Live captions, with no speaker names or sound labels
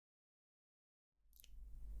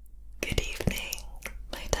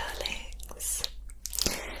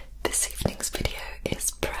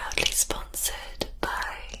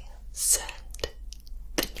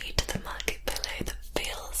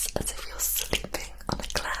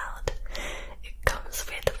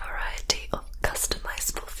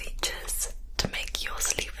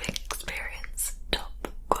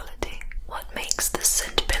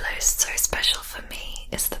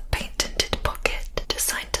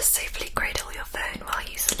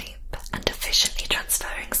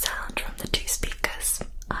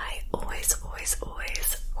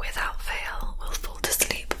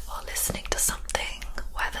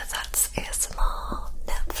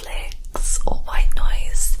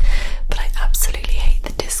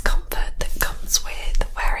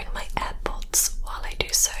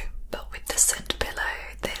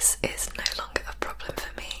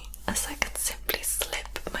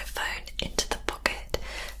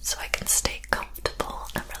stay comfortable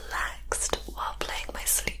and relaxed while playing my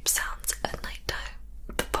sleep sounds at night time.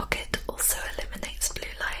 The pocket also eliminates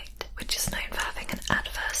blue light, which is known for having an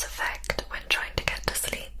adverse effect when trying to get to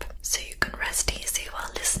sleep, so you can rest easy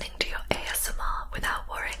while listening to your ASMR without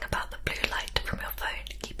worrying about the blue light from your phone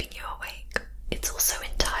keeping you awake. It's also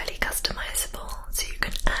entirely customizable, so you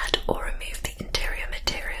can add or remove the interior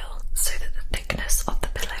material so that the thickness of the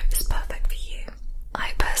pillow is perfect for you.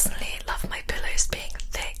 I personally love my pillows being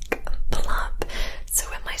thick and plump, so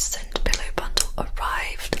when my Sund pillow bundle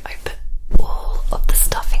arrived, I put all of the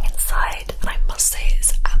stuffing inside, and I must say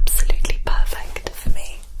it's absolutely perfect for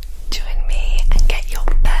me. Join me and get your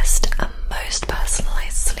best and most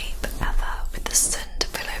personalised sleep ever with the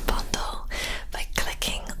Sund pillow bundle by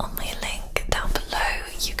clicking on my link down below.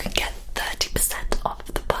 You can get 30% off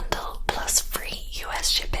the bundle plus free US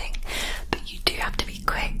shipping, but you do have to be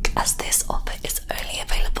quick as this offer is only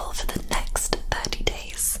available for the next 30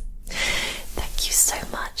 days. Thank you so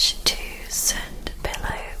much to Sund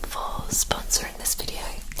Pillow for sponsoring this video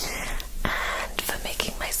and for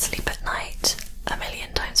making my sleep at night a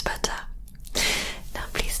million times better. Now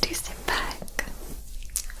please do sit back,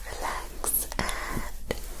 relax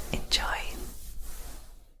and enjoy.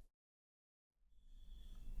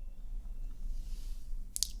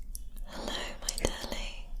 Hello, my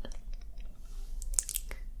darling.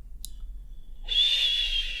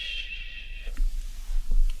 Shh.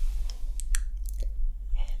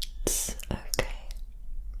 It's okay.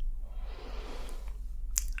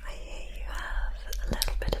 I hear you have a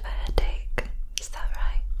little bit of a headache. Is that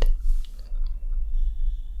right?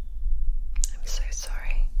 I'm so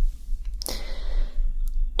sorry.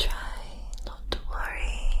 Try not to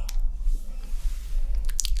worry.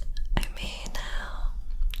 I'm here now,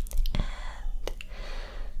 and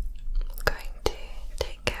I'm going to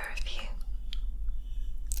take care of you.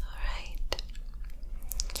 Alright?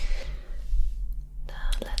 Now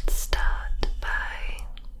let's start by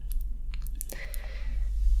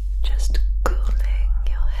just cooling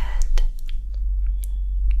your head.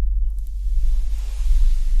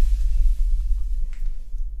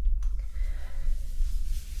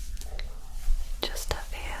 Just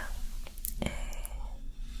have here a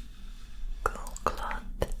cool cloth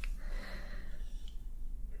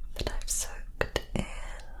that I've soaked in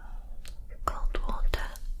cold water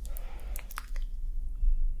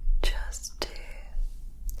just to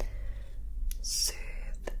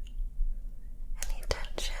soothe any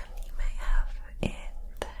tension you may have in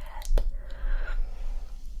the head.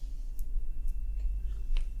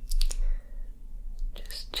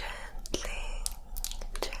 Just gently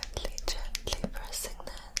pressing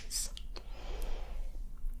this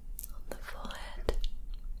on the forehead.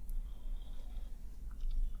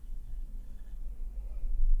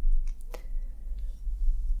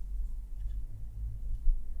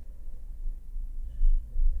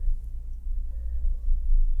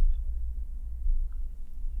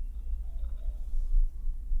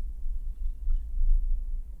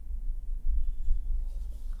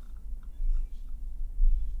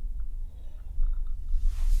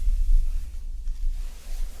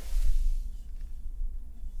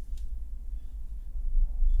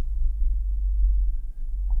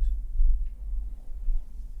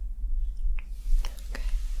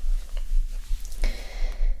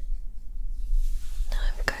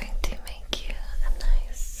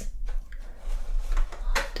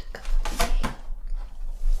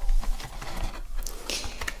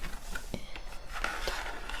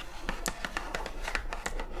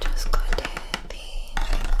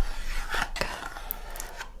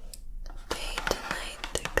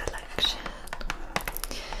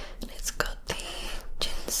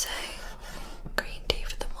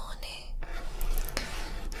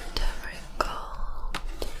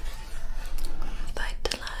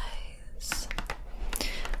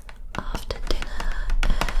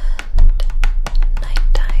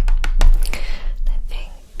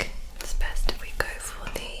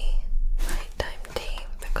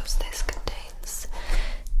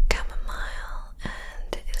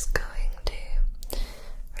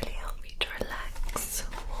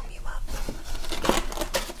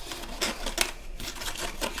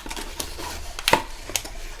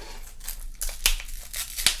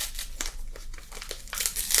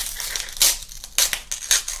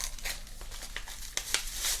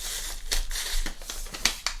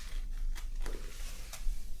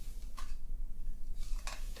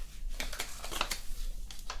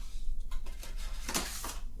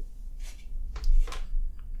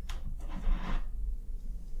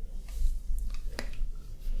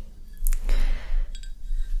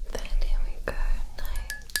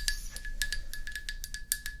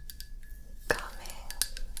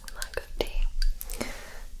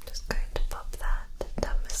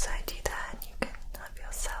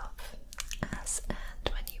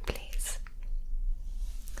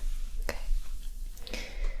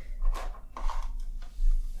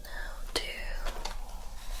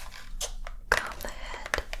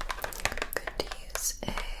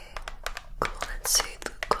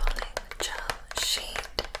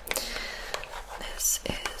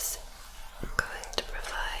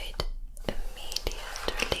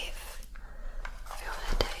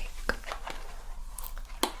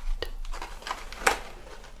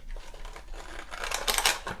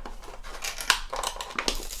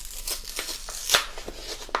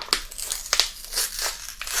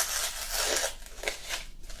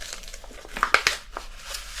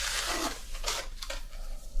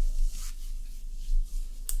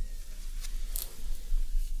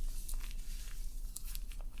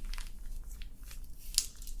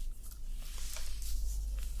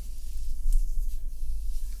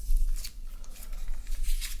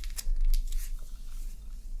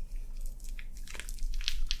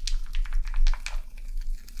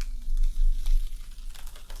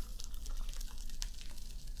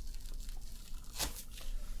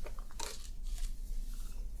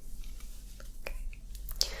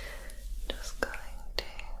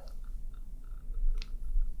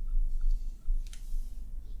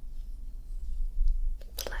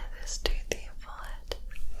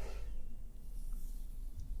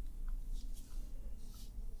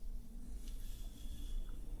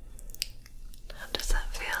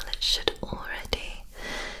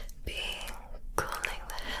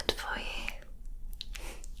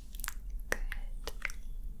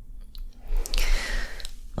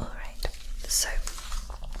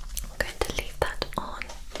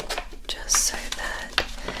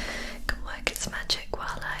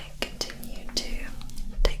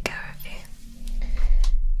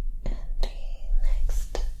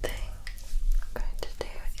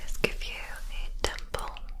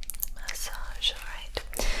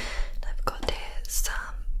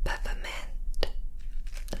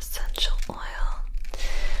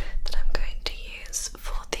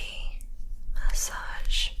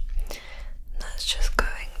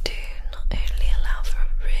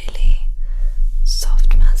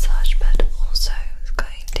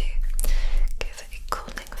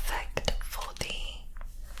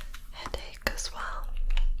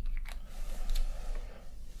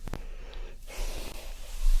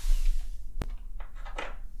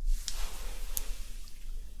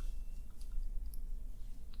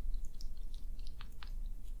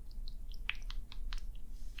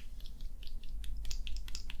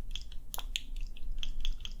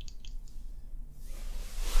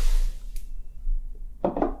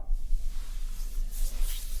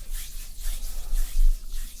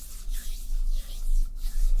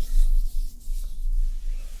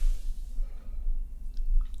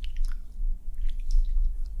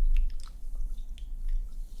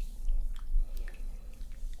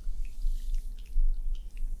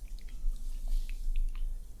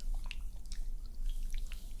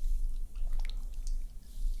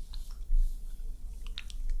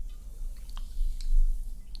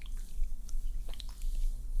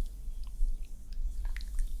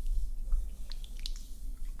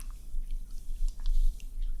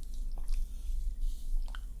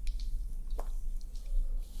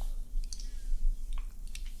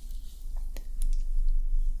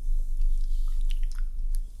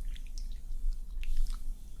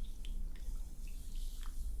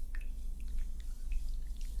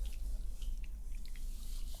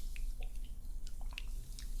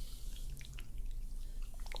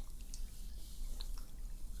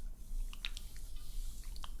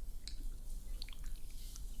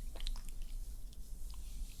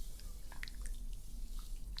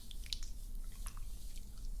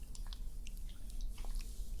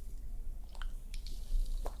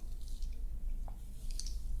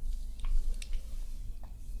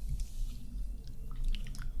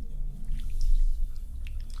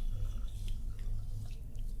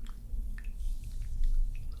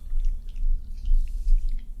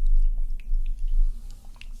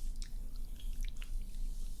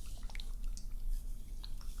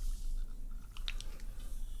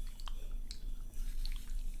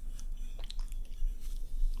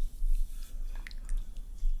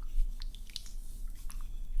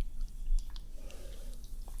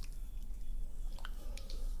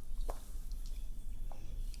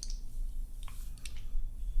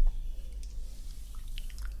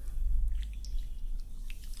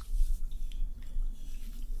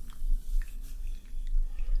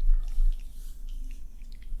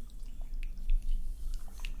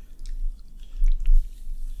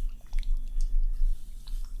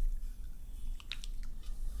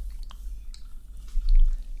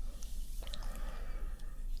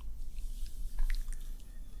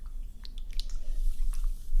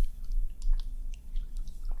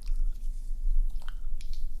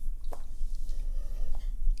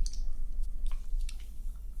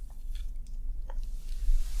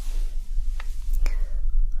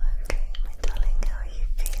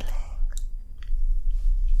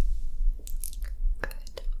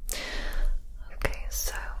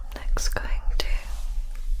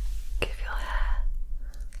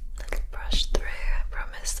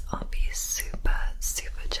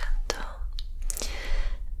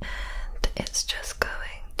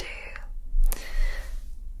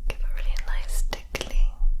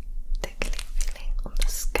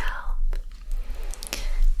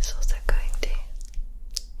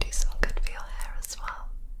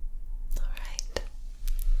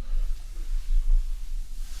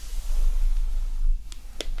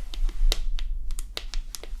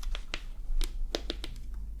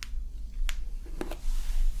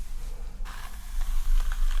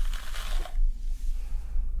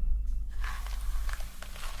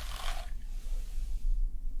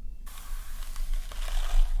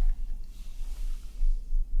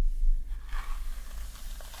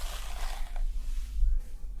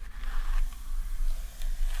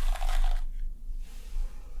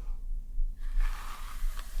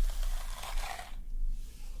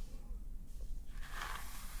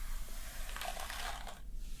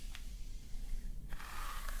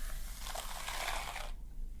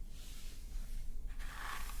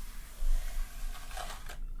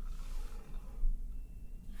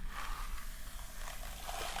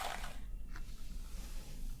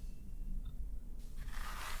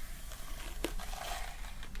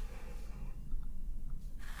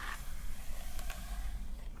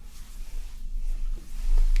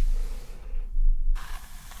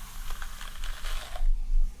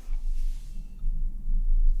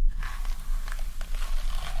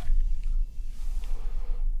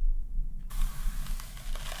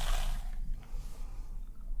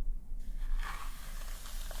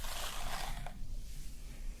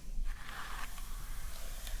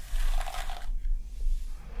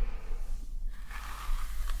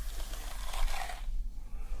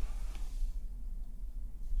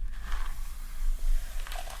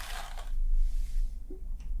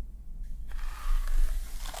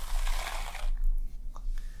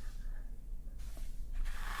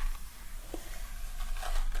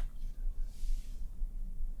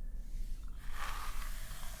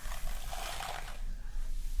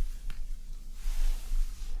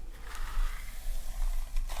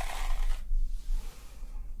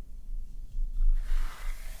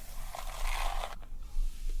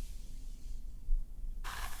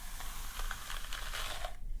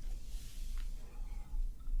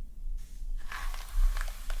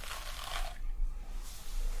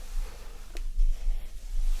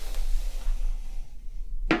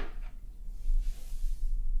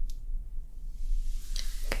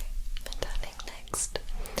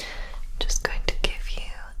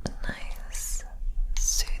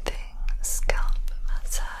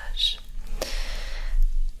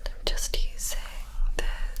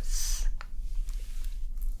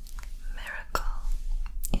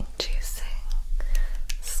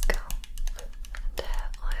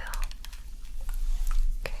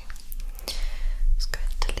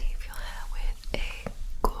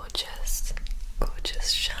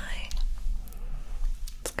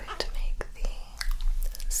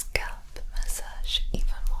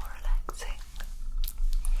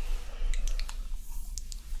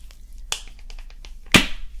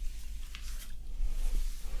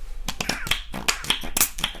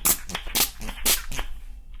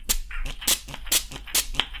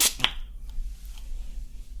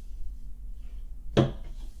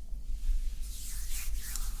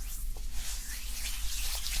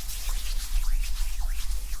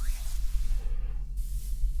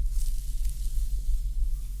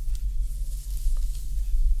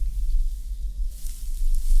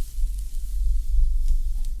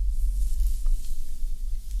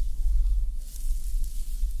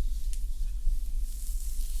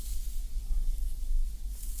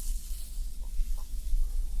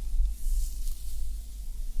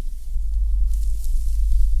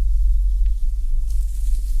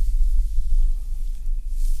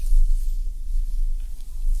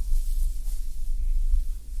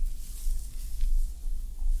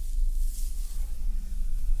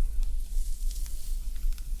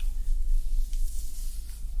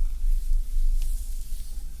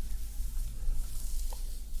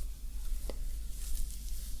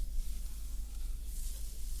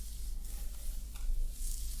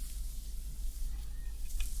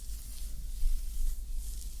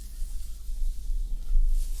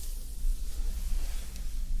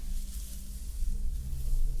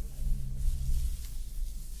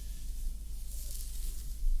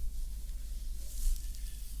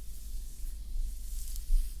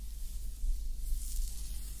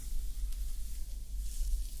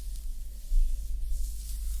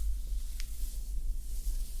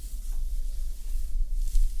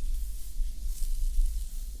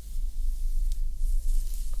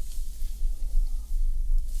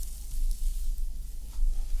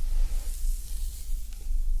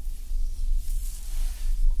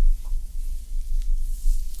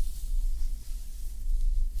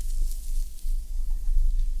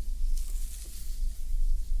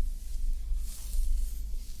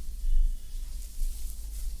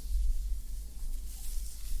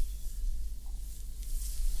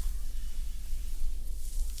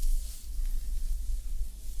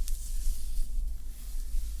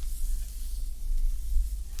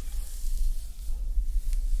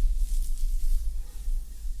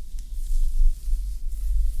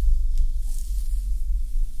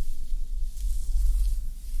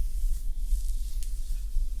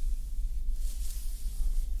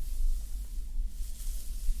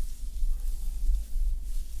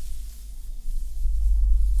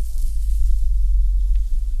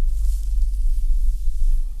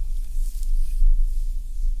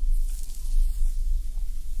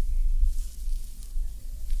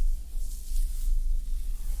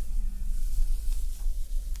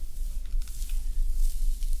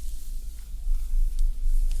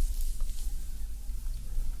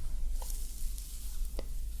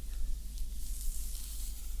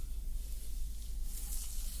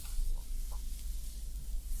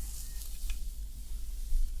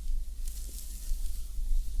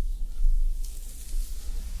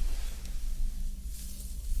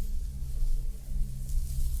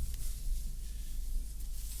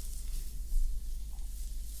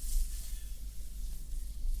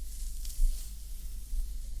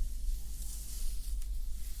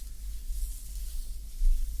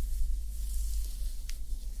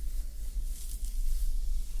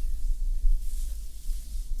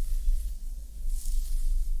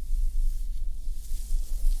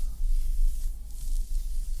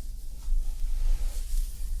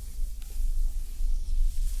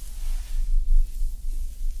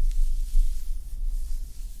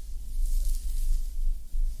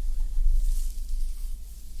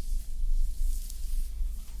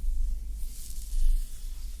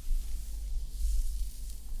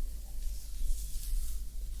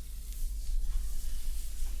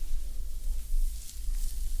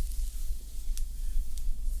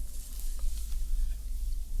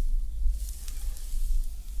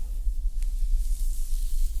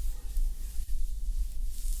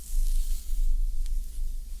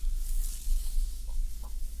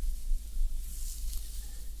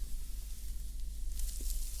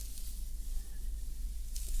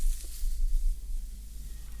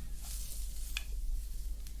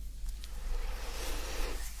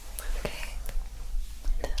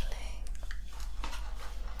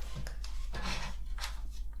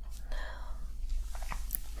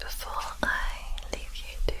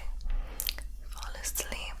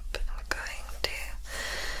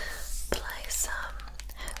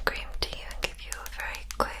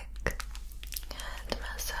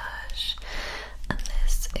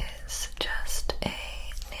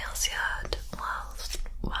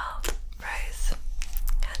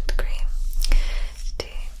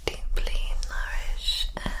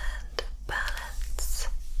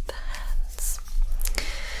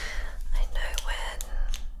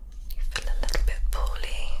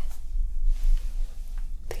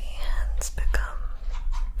 unspoken